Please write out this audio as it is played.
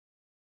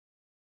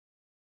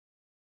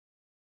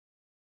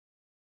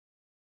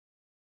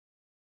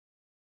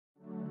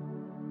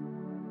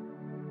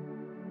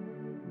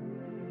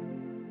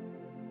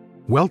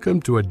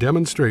Welcome to a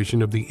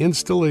demonstration of the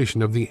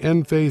installation of the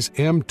Enphase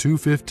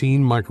M215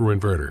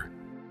 microinverter.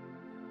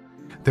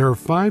 There are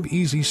 5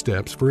 easy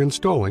steps for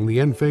installing the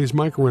Enphase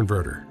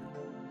microinverter.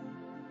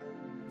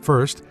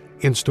 First,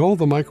 install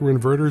the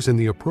microinverters in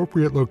the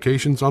appropriate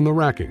locations on the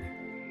racking.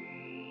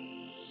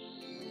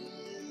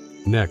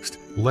 Next,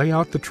 lay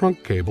out the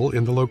trunk cable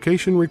in the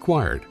location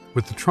required,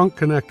 with the trunk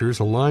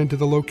connectors aligned to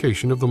the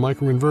location of the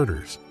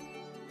microinverters.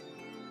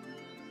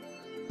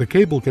 The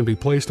cable can be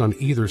placed on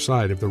either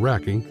side of the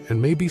racking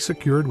and may be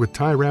secured with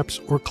tie wraps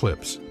or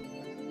clips.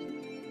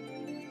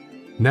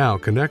 Now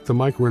connect the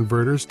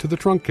microinverters to the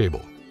trunk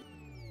cable.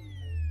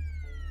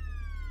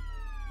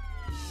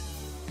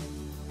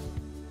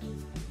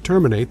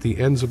 Terminate the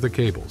ends of the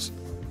cables.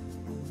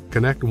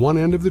 Connect one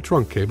end of the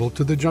trunk cable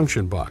to the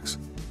junction box.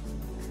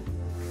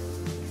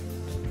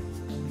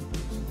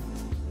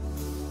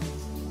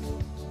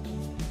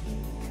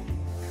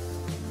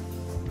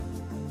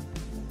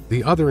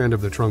 The other end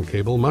of the trunk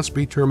cable must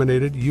be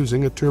terminated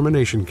using a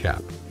termination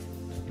cap.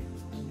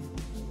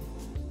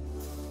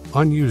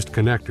 Unused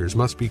connectors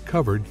must be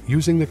covered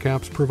using the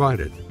caps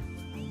provided.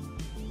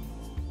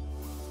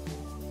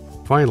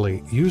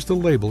 Finally, use the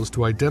labels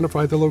to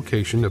identify the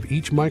location of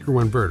each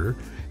microinverter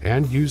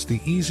and use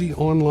the easy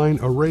online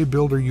Array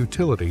Builder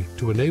utility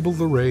to enable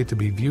the array to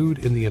be viewed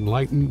in the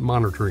Enlighten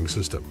monitoring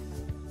system.